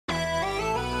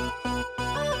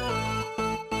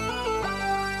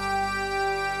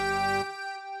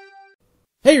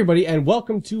Hey everybody, and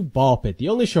welcome to Ball Pit, the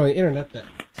only show on the internet that...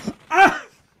 Ah!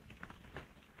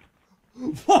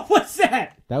 What was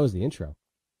that? That was the intro.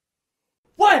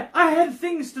 What? I had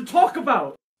things to talk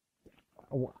about.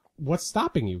 What's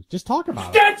stopping you? Just talk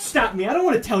about it. Don't stop me. I don't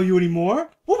want to tell you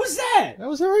anymore. What was that? That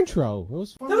was our intro. It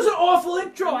was fun. That was an awful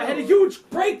intro. I had a huge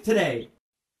break today.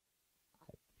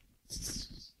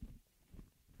 Just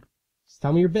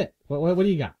tell me your bit. What do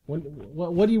you got?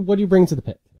 What do you bring to the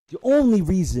pit? The only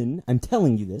reason I'm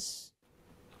telling you this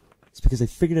is because I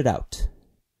figured it out.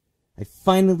 I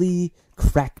finally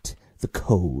cracked the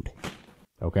code.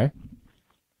 Okay.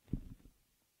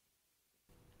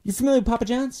 You familiar with Papa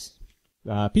John's?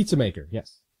 Pizza maker,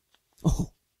 yes.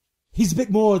 Oh, he's a bit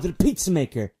more than a pizza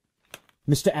maker,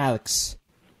 Mr. Alex.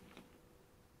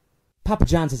 Papa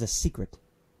John's has a secret.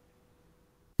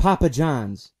 Papa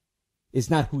John's is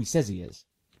not who he says he is.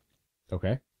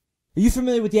 Okay. Are you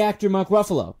familiar with the actor Mark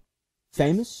Ruffalo?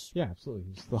 Famous? Yeah, absolutely.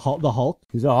 He's the Hulk.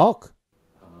 He's a Hulk.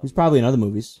 He's probably in other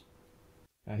movies.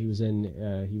 He was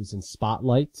in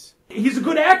Spotlight. He's a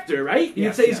good actor, right?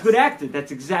 You'd say he's a good actor.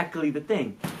 That's exactly the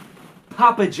thing.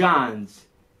 Papa John's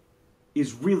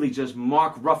is really just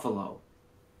Mark Ruffalo.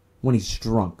 When he's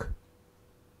drunk.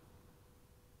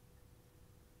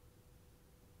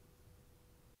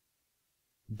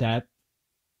 That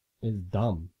is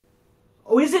dumb.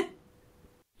 Oh, is it?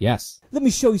 Yes. Let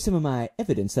me show you some of my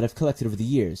evidence that I've collected over the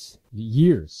years.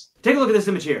 Years. Take a look at this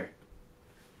image here.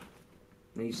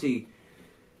 Now you see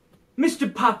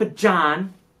Mr. Papa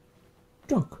John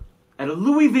Drunk. at a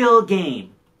Louisville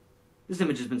game. This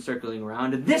image has been circulating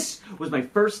around, and this was my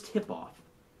first tip-off.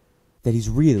 That he's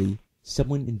really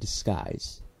someone in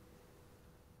disguise.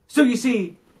 So you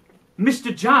see,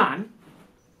 Mr. John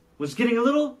was getting a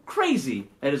little crazy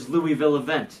at his Louisville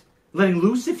event. Letting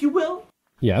loose, if you will.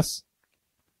 Yes.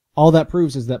 All that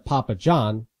proves is that Papa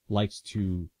John likes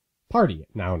to party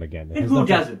now and again. And who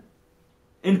doesn't?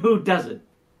 And who doesn't?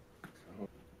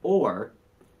 Or,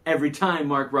 every time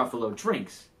Mark Ruffalo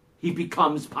drinks, he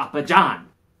becomes Papa John.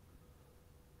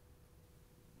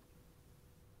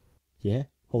 Yeah,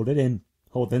 hold it in.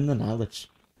 Hold in the knowledge.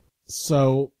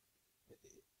 So,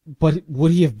 but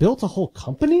would he have built a whole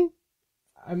company?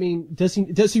 I mean, does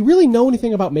he really know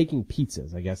anything about making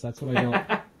pizzas? I guess that's what I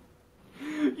don't...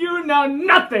 You know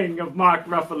nothing of Mark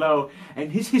Ruffalo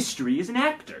and his history as an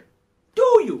actor. Do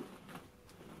you?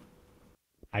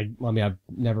 I mean, I've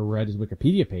never read his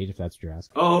Wikipedia page, if that's what you're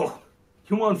asking. Oh,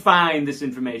 you won't find this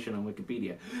information on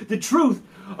Wikipedia. The truth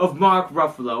of Mark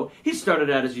Ruffalo, he started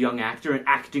out as a young actor in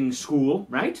acting school,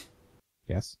 right?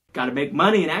 Yes. Gotta make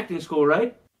money in acting school,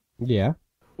 right? Yeah.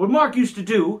 What Mark used to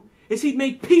do is he'd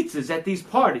make pizzas at these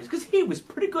parties, because he was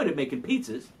pretty good at making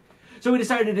pizzas. So he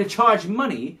decided to charge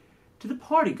money to the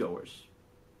partygoers,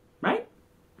 right?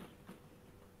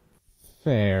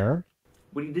 Fair.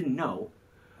 What he didn't know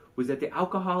was that the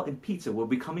alcohol and pizza were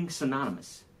becoming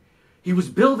synonymous. He was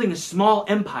building a small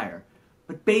empire,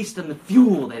 but based on the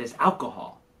fuel that is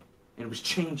alcohol. And it was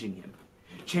changing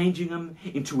him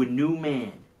into a new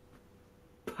man.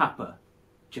 Papa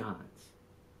John's.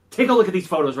 Take a look at these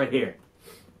photos right here.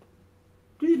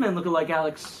 Do these men look alike,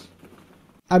 Alex?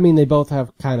 I mean, they both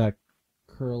have kind of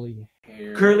curly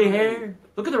hair. Curly hair?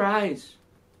 Look at their eyes.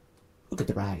 Look at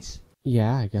their eyes.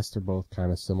 Yeah, I guess they're both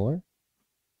kind of similar.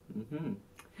 Mm-hmm.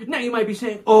 Now you might be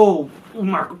saying, oh,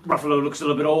 Mark Ruffalo looks a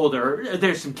little bit older.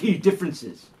 There's some key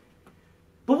differences.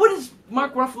 But what is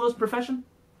Mark Ruffalo's profession?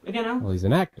 Again, Alex? Well, he's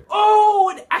an actor.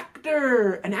 Oh, an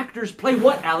actor! And actors play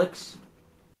what, Alex?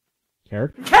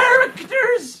 Character?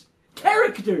 Characters!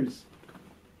 Characters!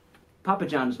 Papa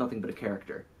John is nothing but a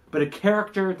character. But a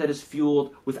character that is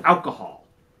fueled with alcohol.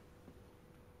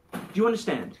 Do you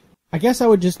understand? I guess I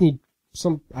would just need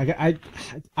some... I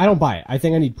don't buy it. I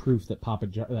think I need proof that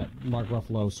that Mark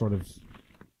Ruffalo sort of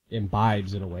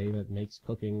imbibes in a way that makes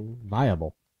cooking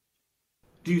viable.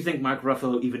 Do you think Mark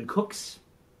Ruffalo even cooks?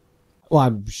 Well,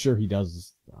 I'm sure he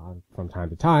does from time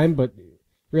to time, but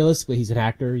realistically, he's an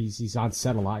actor. He's on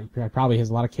set a lot. He probably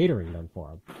has a lot of catering done for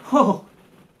him. Oh!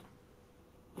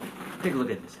 Take a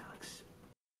look at this, Alex.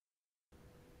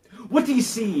 What do you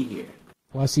see here?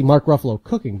 Well, I see Mark Ruffalo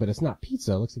cooking, but it's not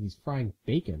pizza. It looks like he's frying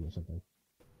bacon or something.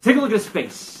 Take a look at his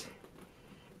face.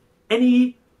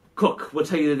 Any cook will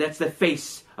tell you that that's the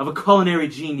face of a culinary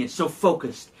genius so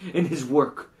focused in his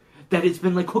work that it's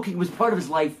been like cooking was part of his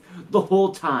life the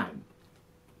whole time.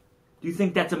 Do you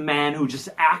think that's a man who just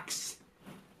acts?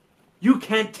 You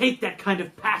can't take that kind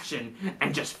of passion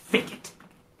and just fake it.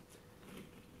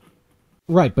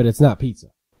 Right, but it's not pizza.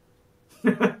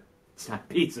 It's not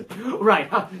pizza. Right,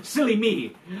 huh? Silly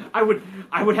me. I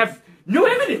would have no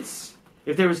evidence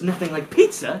if there was nothing like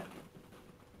pizza.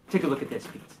 Take a look at this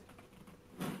pizza.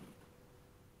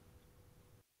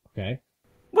 Okay.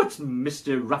 What's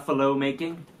Mr. Ruffalo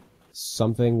making?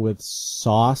 Something with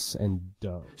sauce and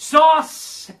dough.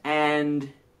 Sauce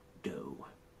and dough.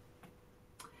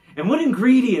 And what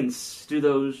ingredients do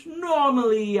those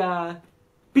normally,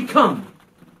 become?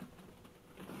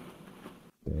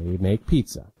 They make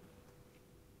pizza.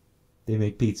 They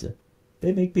make pizza.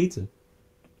 They make pizza.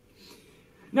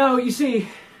 No, you see,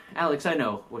 Alex, I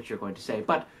know what you're going to say,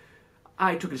 but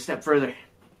I took it a step further.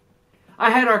 I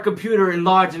had our computer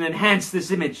enlarge and enhance this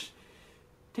image.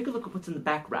 Take a look at what's in the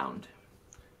background.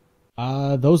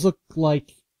 Those look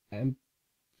like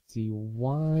empty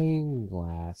wine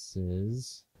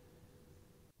glasses.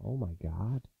 Oh my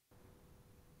god.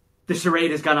 This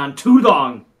charade has gone on too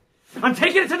long. I'm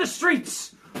taking it to the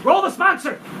streets. Roll the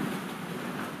sponsor.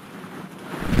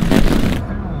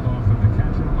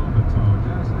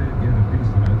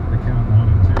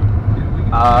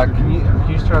 Can you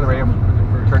just turn on the radio?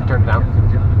 Turn it down.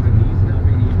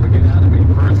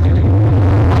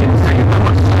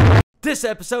 This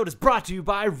episode is brought to you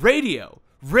by Radio.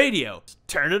 Radio,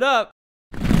 turn it up.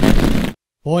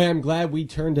 Boy, I'm glad we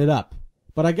turned it up.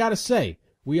 But I gotta say,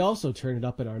 we also turned it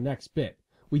up in our next bit.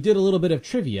 We did a little bit of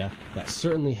trivia that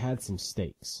certainly had some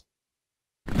stakes.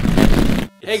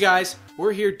 Hey guys,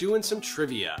 we're here doing some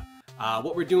trivia.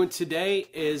 What we're doing today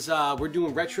is we're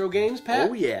doing retro games, Pat.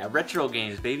 Oh yeah, retro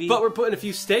games, baby. But we're putting a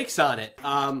few stakes on it.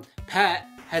 Pat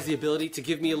has the ability to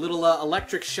give me a little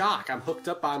electric shock. I'm hooked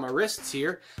up on my wrists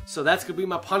here, so that's gonna be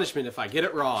my punishment if I get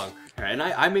it wrong. All right, and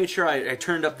I made sure I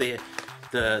turned up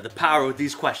the power with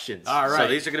these questions. All right. So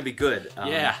these are going to be good.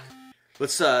 Yeah.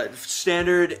 Let's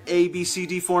standard A, B, C,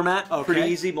 D format. Okay. Pretty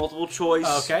easy, multiple choice.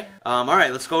 Okay. All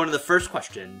right, let's go into the first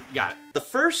question. Got it. The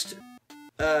first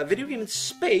video game in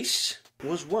space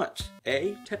was what?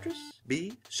 A, Tetris.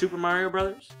 B, Super Mario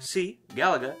Brothers. C,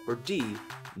 Galaga. Or D,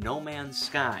 No Man's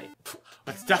Sky.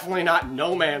 It's definitely not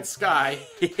No Man's Sky.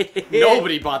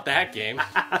 Nobody bought that game.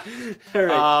 All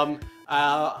right.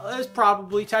 It's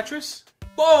probably Tetris.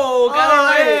 Whoa, got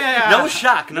it right. Yeah. No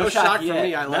shock. No shock yet. for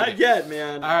me. I like Not it. yet,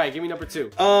 man. All right, give me number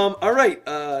 2. All right.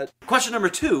 Question number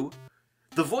 2.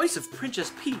 The voice of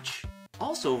Princess Peach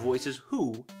also voices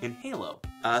who in Halo?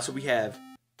 So we have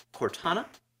Cortana,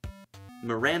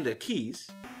 Miranda Keys,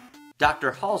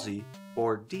 Dr. Halsey,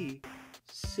 or D,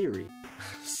 Siri.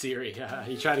 Siri,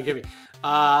 you trying to give me.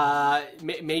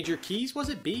 Major Keys, was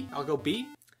it B? I'll go B.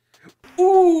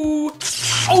 Ooh!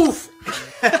 Oof!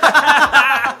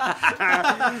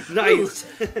 Nice.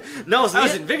 No, so That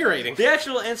was invigorating. the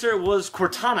actual answer was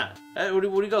Cortana. Where do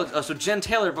you go? So Jen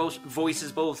Taylor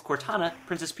voices both Cortana,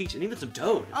 Princess Peach, and even some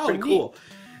Toad. Oh, Pretty neat. cool.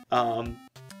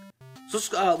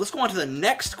 So let's go on to the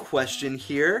next question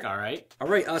here. All right. All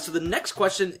right. So the next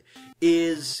question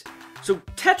is: so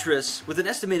Tetris, with an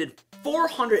estimated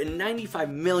 495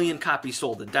 million copies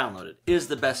sold and downloaded, is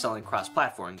the best-selling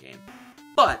cross-platform game.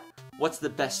 But what's the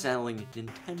best-selling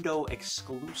Nintendo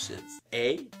exclusive?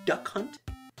 A, Duck Hunt.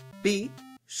 B,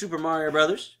 Super Mario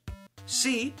Brothers.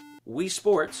 C, Wii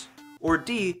Sports. Or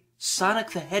D,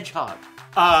 Sonic the Hedgehog.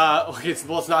 Okay, it's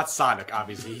not Sonic,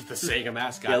 obviously. He's the Sega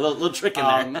mascot. Yeah, a little trick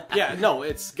in there. Yeah, no,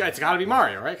 it's got to be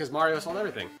Mario, right? Because Mario sold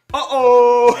everything.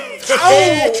 Uh-oh!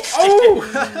 Oh!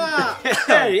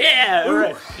 Yeah! Ooh.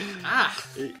 Right.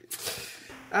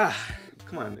 Ah.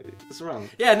 Come on, what's wrong?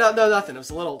 Yeah, no, nothing. It was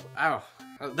a little. Ow.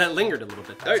 That lingered a little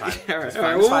bit that time. All right, It's all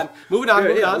fine, right. it's fine. Moving on,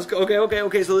 moving on. Let's go.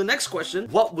 Okay. So the next question: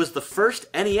 what was the first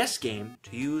NES game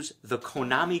to use the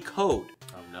Konami code?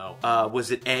 Oh no.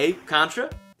 Was it A, Contra,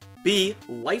 B,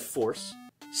 Life Force,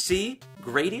 C,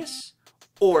 Gradius,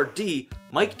 or D,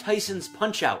 Mike Tyson's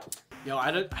Punch-Out? Yo,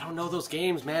 I don't know those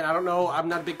games, man. I don't know. I'm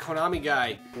not a big Konami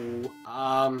guy.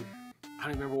 I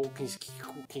don't remember. Can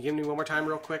you give me one more time,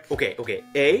 real quick? Okay.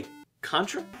 A,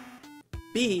 Contra,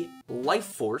 B, Life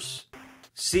Force,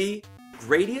 C,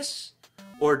 Gradius,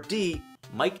 or D,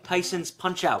 Mike Tyson's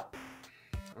Punch-Out?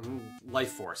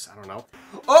 Life Force. I don't know.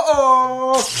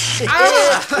 Uh-oh!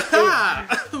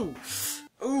 Ah!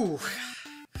 Ooh.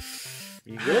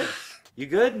 You good? You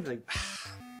good? Like,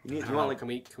 you want like? Can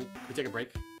we take a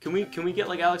break? Can we get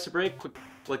like Alex a break? Quick,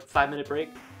 like 5-minute break.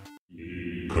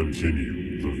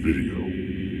 Continue the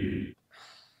video.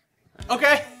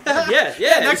 Okay.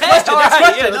 Yeah. Next Hey, question. all Next right,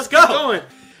 question. yeah, Let's keep go. going.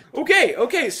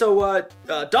 Okay. So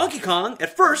Donkey Kong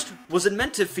at first wasn't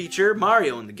meant to feature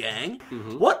Mario and the gang.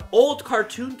 Mm-hmm. What old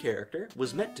cartoon character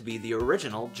was meant to be the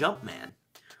original Jumpman?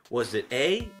 Was it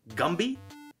A, Gumby,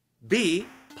 B,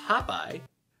 Popeye,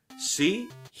 C,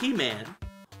 He-Man,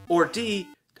 or D,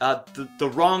 the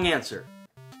wrong answer?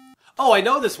 Oh, I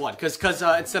know this one because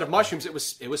instead of mushrooms, it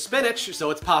was spinach, so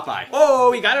it's Popeye.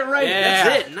 Oh, you got it right. Yeah.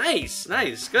 That's it.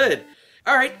 Nice, good.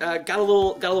 All right, got a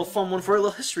little fun one for a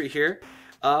little history here.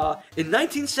 In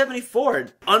 1974,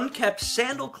 an unkept,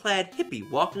 sandal-clad hippie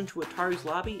walked into Atari's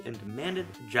lobby and demanded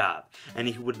a job, and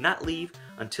he would not leave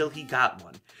until he got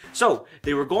one. So,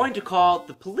 they were going to call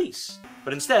the police,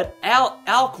 but instead,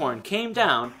 Alcorn came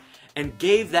down and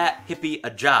gave that hippie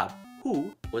a job.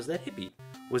 Who was that hippie?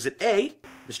 Was it A,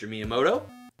 Mr. Miyamoto,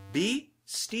 B,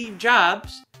 Steve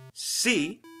Jobs,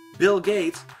 C, Bill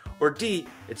Gates, or D,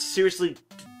 it's seriously,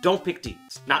 don't pick D,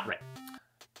 it's not right.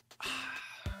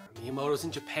 Miyamoto's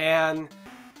in Japan.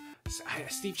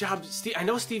 Steve Jobs. I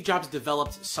know Steve Jobs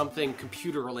developed something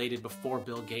computer related before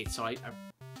Bill Gates. So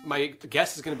my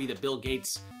guess is going to be that Bill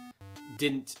Gates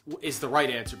is the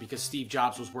right answer because Steve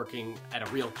Jobs was working at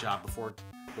a real job before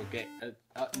Bill Gates.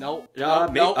 No.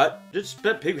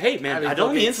 Hey man, I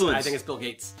don't need influence. I think it's Bill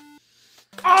Gates.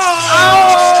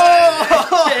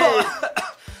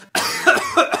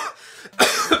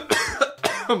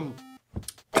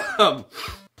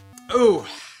 Ooh.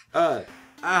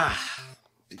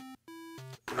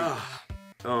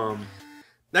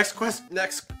 Next question.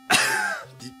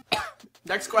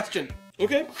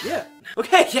 Okay. Yeah.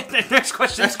 Okay. Yeah. Next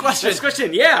question.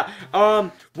 Yeah.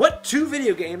 What two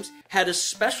video games had a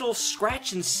special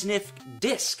scratch and sniff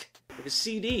disc, like a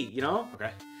CD? You know.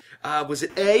 Okay. Was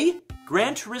it A,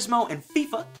 Gran Turismo and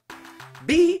FIFA?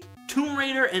 B, Tomb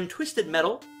Raider and Twisted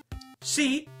Metal?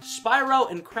 C, Spyro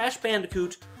and Crash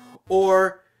Bandicoot?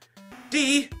 Or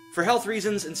D, for health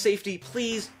reasons and safety,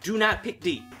 please do not pick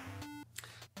D.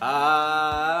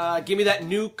 Give me that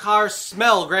new car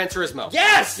smell, Gran Turismo.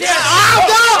 Yes! Yes!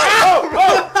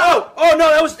 No,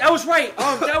 that was right.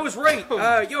 That was right. Ow!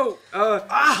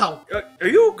 Are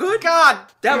you good? God!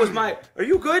 Are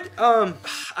you good? I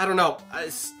don't know.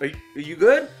 Are you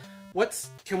good?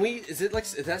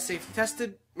 Is that safety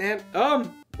tested, man?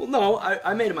 Well, no,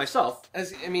 I made it myself.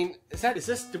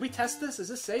 Did we test this? Is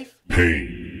this safe?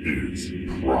 Pain is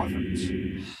profit.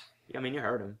 I mean, you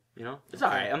heard him, you know? It's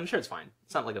alright, I'm sure it's fine.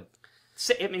 It's not like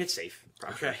it's safe.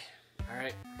 Probably. Okay.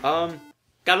 Alright.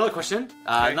 Got another question.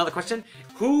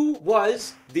 Who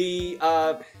was the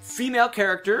female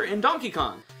character in Donkey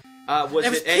Kong? It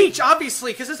was Peach,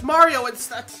 obviously, because it's Mario. It's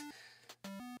not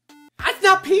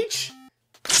Peach.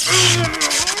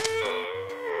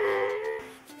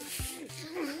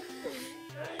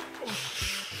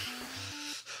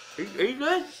 Are you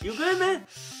good? You good, man?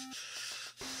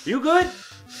 You good?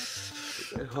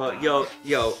 Yo,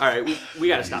 alright, we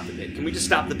gotta stop the bit. Can we just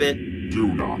stop the bit? Do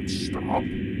not stop.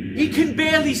 He can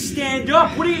barely stand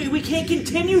up! We can't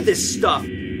continue this stuff!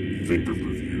 Think of the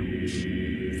views.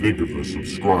 Think of the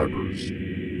subscribers.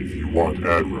 If you want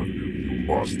ad revenue, you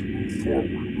must move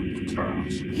forward with the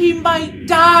task. He might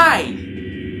die!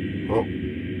 Oh.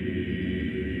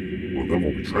 Well, then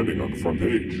we'll be trending on the front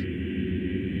page.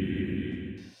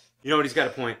 You know what, he's got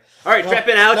a point. Alright, strap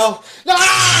in, Alex. No!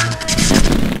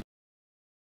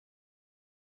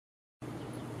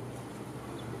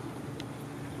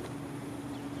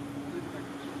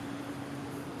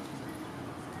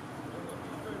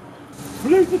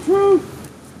 Release the truth!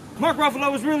 Mark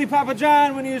Ruffalo was really Papa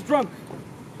John when he was drunk.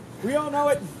 We all know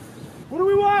it. What do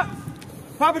we want?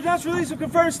 Papa John's released a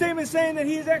confirmed statement saying that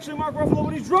he is actually Mark Ruffalo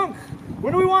when he's drunk.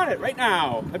 When do we want it? Right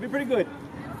now. That'd be pretty good.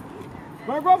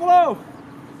 Mark Ruffalo,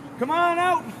 come on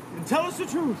out and tell us the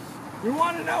truth. We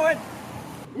want to know it.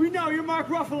 We know you're Mark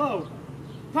Ruffalo.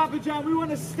 Papa John, we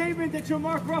want a statement that you're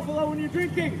Mark Ruffalo when you're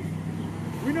drinking.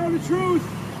 We know the truth.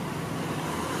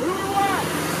 What do we want?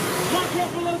 Mark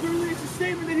Ruffalo to release a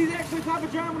statement that he's actually Papa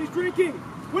John when he's drinking.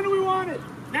 When do we want it?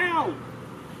 Now.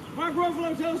 Mark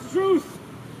Ruffalo, tell us the truth.